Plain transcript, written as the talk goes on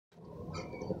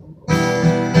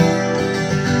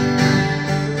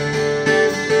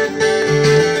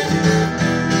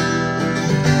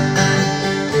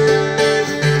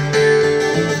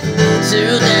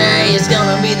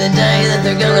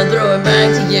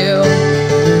you.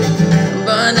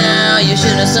 But now you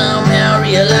should have somehow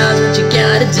realized what you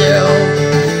gotta do.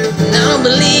 And I don't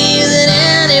believe that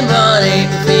anybody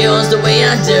feels the way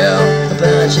I do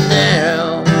about you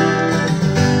now.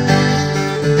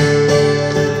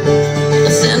 I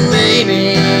said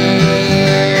maybe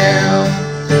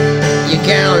you're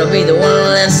gonna be the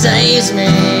one that saves me.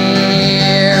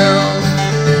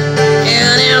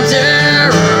 And after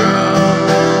all,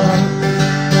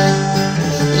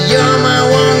 you're my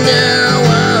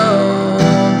Wonderwall.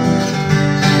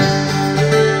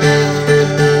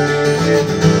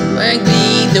 Maybe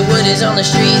the word is on the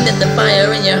street that the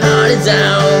fire in your heart is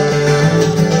out.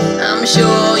 I'm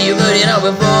sure you heard it all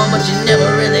before, but you never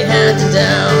really had to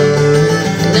doubt.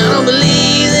 And I don't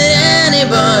believe that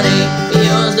anybody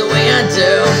feels the way I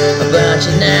do about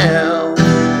you now.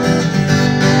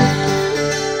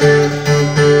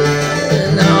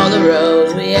 And all the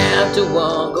roads we have to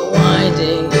walk are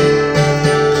winding,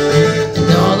 and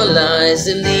all the lies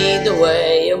that lead the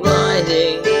way are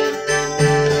blinding.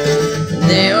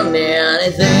 There are many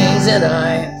things that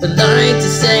I would like to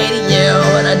say to you,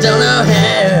 and I don't know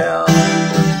how.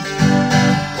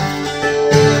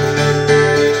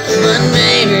 But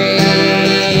maybe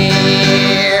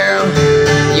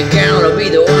you're gonna be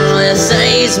the one that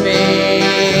saves me.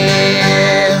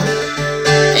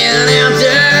 And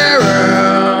after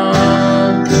all,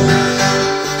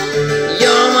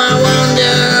 you're my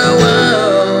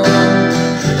Wonderwall.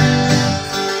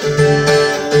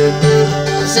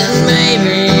 And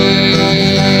maybe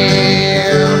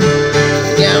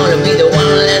you're gonna be the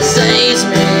one that saves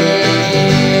me.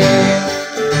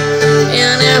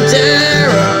 And after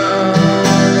all,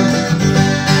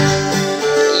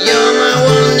 you're my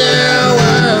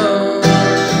Wonderwall.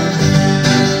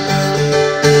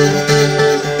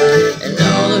 And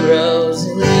all the roads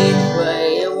that lead the way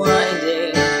are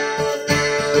winding,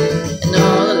 and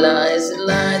all the lies that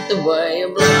light the way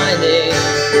are blinding.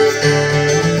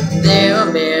 There are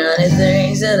many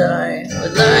things that I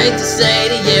would like to say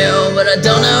to you, but I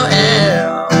don't know how.